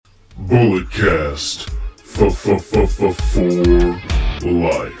Bulletcast for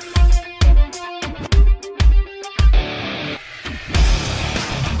life.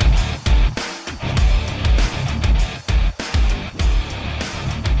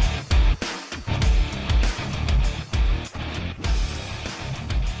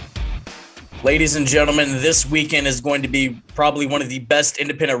 Ladies and gentlemen, this weekend is going to be probably one of the best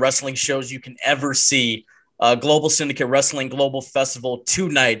independent wrestling shows you can ever see. Global Syndicate Wrestling Global Festival, 2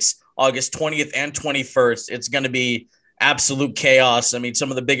 nights, August 20th and 21st. It's going to be absolute chaos. I mean,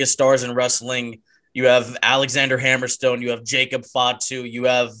 some of the biggest stars in wrestling. You have Alexander Hammerstone, you have Jacob Fatu, you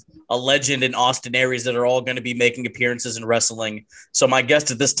have a legend in Austin Aries that are all going to be making appearances in wrestling. So my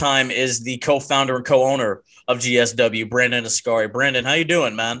guest at this time is the co-founder and co-owner of GSW, Brandon Ascari. Brandon, how you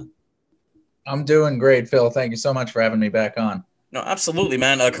doing, man? I'm doing great, Phil. Thank you so much for having me back on. No, absolutely,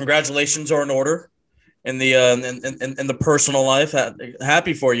 man. Congratulations are in order in the in the personal life.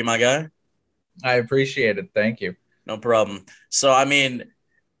 Happy for you, my guy. I appreciate it. Thank you. No problem. So, I mean,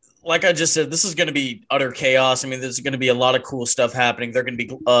 like I just said, this is going to be utter chaos. I mean, there's going to be a lot of cool stuff happening. There are going to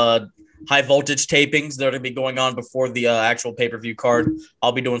be high voltage tapings that are going to be going on before the actual pay-per-view card.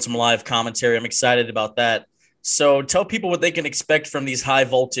 I'll be doing some live commentary. I'm excited about that. So tell people what they can expect from these high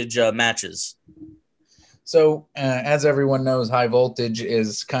voltage matches. So as everyone knows, High Voltage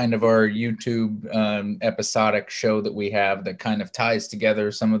is kind of our YouTube episodic show that we have that kind of ties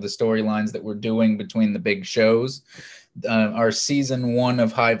together some of the storylines that we're doing between the big shows. Our season 1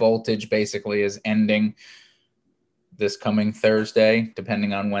 of High Voltage basically is ending this coming Thursday,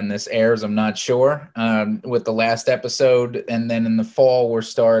 depending on when this airs. I'm not sure, with the last episode. And then in the fall, we're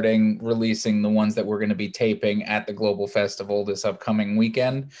starting releasing the ones that we're going to be taping at the Global Festival this upcoming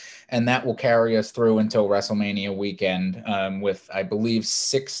weekend. And that will carry us through until WrestleMania weekend with, I believe,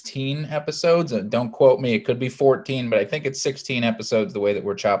 16 episodes. Don't quote me. It could be 14, but I think it's 16 episodes the way that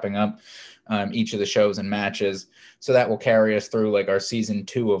we're chopping up each of the shows and matches. So that will carry us through like our season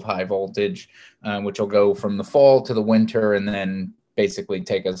 2 of High Voltage, which will go from the fall to the winter and then basically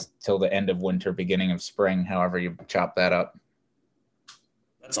take us till the end of winter, beginning of spring, however you chop that up.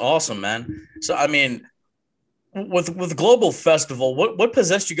 That's awesome, man. So, I mean, with Global Festival, what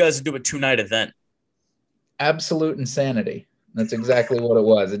possessed you guys to do a 2-night event? Absolute insanity. That's exactly what it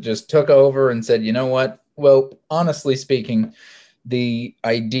was. It just took over and said, you know what? Well, honestly speaking, the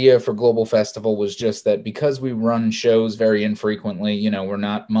idea for Global Festival was just that because we run shows very infrequently, you know, we're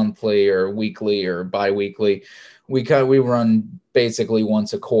not monthly or weekly or bi-weekly. We run basically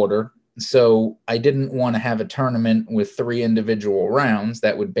once a quarter. So I didn't want to have a tournament with 3 individual rounds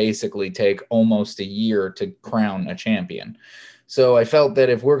that would basically take almost a year to crown a champion. So I felt that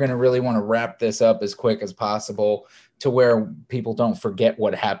if we're going to really want to wrap this up as quick as possible to where people don't forget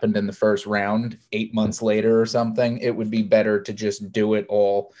what happened in the first round 8 months later or something, it would be better to just do it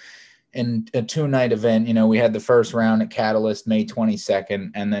all in a 2-night event. You know, we had the first round at Catalyst May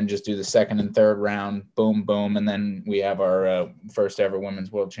 22nd, and then just do the second and third round, boom, boom, and then we have our first ever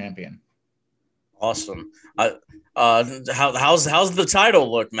women's world champion. Awesome. How's the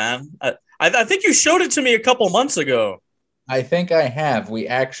title look, man? I think you showed it to me a couple months ago. I think I have. We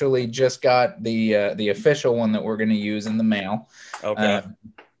actually just got the official one that we're going to use in the mail. Okay.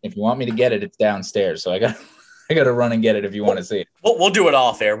 If you want me to get it, it's downstairs. So I got to run and get it if you want to see it. We'll do it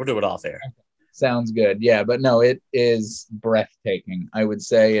off air. We'll do it off air. Sounds good. Yeah, but no, it is breathtaking. I would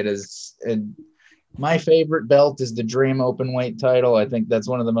say it is. My favorite belt is the Dream Openweight title. I think that's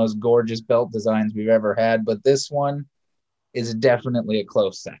one of the most gorgeous belt designs we've ever had. But this one is definitely a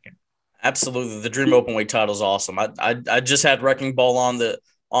close second. Absolutely, the Dream Openweight title is awesome. I just had Wrecking Ball on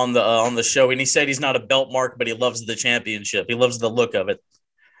the show, and he said he's not a belt mark, but he loves the championship. He loves the look of it.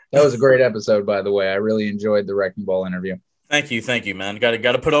 That was a great episode, by the way. I really enjoyed the Wrecking Ball interview. Thank you, man. Got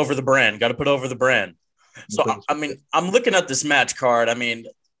to put over the brand. Got to put over the brand. So I mean, I'm looking at this match card. I mean,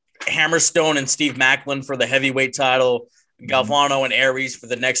 Hammerstone and Steve Macklin for the heavyweight title, Galvano and Aries for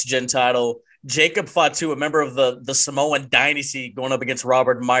the next gen title. Jacob Fatu, a member of the Samoan Dynasty, going up against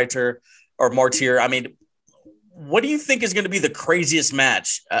Robert Martyr. I mean, what do you think is going to be the craziest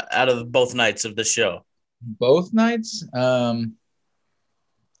match out of both nights of the show? Both nights?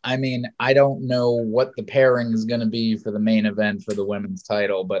 I mean, I don't know what the pairing is going to be for the main event for the women's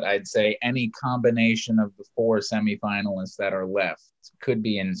title, but I'd say any combination of the 4 semifinalists that are left could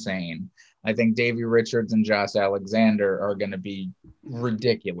be insane. I think Davey Richards and Josh Alexander are going to be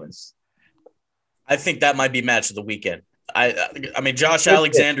ridiculous. I think that might be match of the weekend. I mean, Josh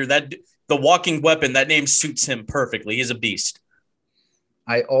Alexander, the walking weapon, that name suits him perfectly. He's a beast.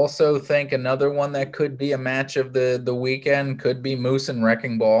 I also think another one that could be a match of the weekend could be Moose and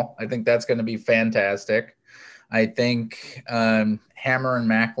Wrecking Ball. I think that's going to be fantastic. I think Hammer and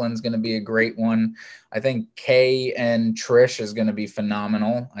Macklin's going to be a great one. I think Kay and Trish is going to be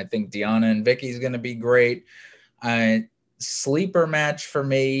phenomenal. I think Deonna and Vicky is going to be great. Sleeper match for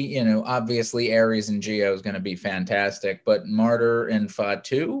me, obviously Aries and Gio is going to be fantastic, but Martyr and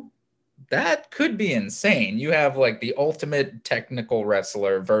Fatu, that could be insane. You have like the ultimate technical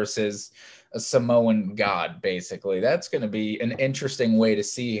wrestler versus a Samoan god, basically. That's going to be an interesting way to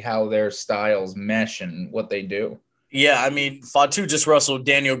see how their styles mesh and what they do. Yeah, I mean, Fatu just wrestled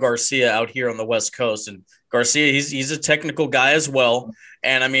Daniel Garcia out here on the West Coast, and Garcia, he's a technical guy as well.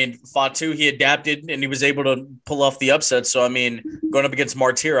 And I mean, Fatu, he adapted and he was able to pull off the upset. So I mean, going up against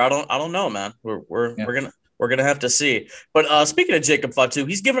Martyr, I don't know, man. We're gonna have to see. But speaking of Jacob Fatu,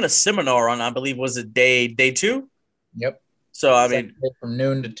 he's given a seminar on, I believe, was it day 2? Yep. So I mean, from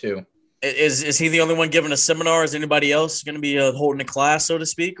noon to 2. Is he the only one giving a seminar? Is anybody else going to be holding a class, so to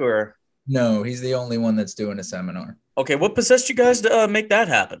speak, or? No, he's the only one that's doing a seminar. Okay, what possessed you guys to make that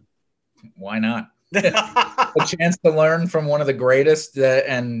happen? Why not? A chance to learn from one of the greatest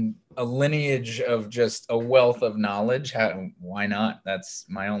and a lineage of just a wealth of knowledge. Why not? That's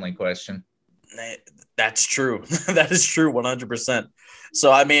my only question. That's true. That is true, 100%.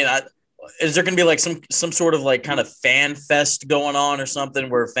 So, I mean, is there going to be like some sort of like kind of fan fest going on or something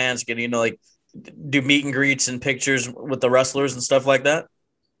where fans can, like do meet and greets and pictures with the wrestlers and stuff like that?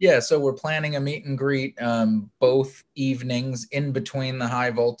 Yeah, so we're planning a meet and greet both evenings in between the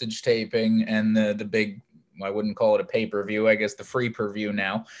high voltage taping and the big, I wouldn't call it a pay-per-view, I guess the free per-view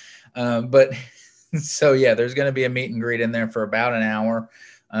now. But so, yeah, there's going to be a meet and greet in there for about an hour,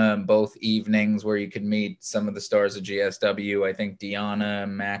 both evenings where you could meet some of the stars of GSW. I think Deonna,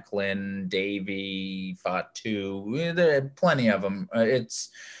 Macklin, Davey, Fatu, there are plenty of them.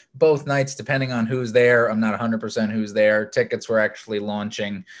 It's both nights, depending on who's there. I'm not 100% who's there. Tickets were actually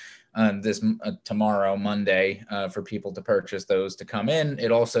launching tomorrow, Monday, for people to purchase those to come in.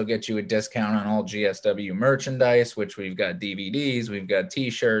 It also gets you a discount on all GSW merchandise, which we've got DVDs, we've got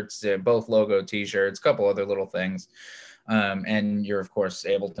T-shirts, both logo T-shirts, a couple other little things. And you're, of course,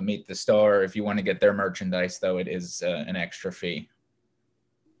 able to meet the star. If you want to get their merchandise, though, it is an extra fee.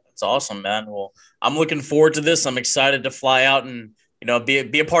 That's awesome, man. Well, I'm looking forward to this. I'm excited to fly out and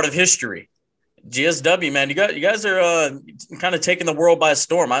be a part of history. GSW, man, you guys are kind of taking the world by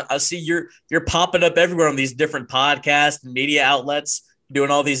storm. I see you're popping up everywhere on these different podcasts and media outlets, doing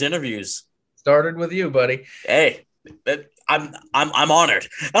all these interviews. Started with you, buddy. Hey, I'm honored.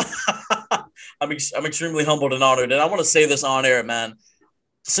 I'm extremely humbled and honored, and I want to say this on air, man.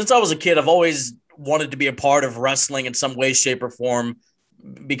 Since I was a kid, I've always wanted to be a part of wrestling in some way, shape, or form.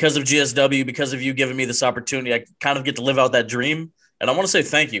 Because of GSW, because of you giving me this opportunity, I kind of get to live out that dream. And I want to say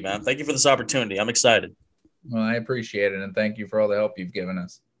thank you, man. Thank you for this opportunity. I'm excited. Well, I appreciate it. And thank you for all the help you've given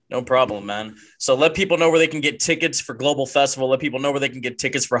us. No problem, man. So let people know where they can get tickets for Global Festival. Let people know where they can get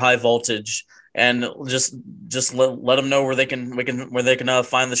tickets for High Voltage, and just let them know where they can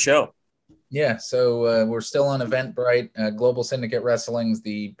find the show. Yeah. So we're still on Eventbrite. Global Syndicate Wrestling's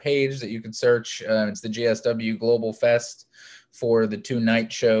the page that you can search. It's the GSW Global Fest. For the 2 night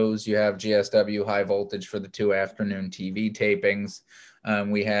shows, you have GSW High Voltage for the 2 afternoon TV tapings.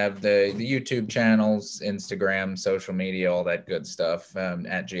 We have the YouTube channels, Instagram, social media, all that good stuff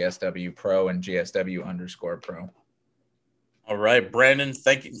at GSW Pro and GSW_Pro. All right, Brandon,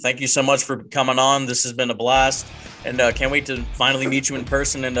 thank you so much for coming on. This has been a blast, and can't wait to finally meet you in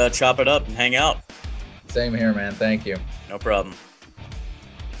person and chop it up and hang out. Same here, man. Thank you. No problem.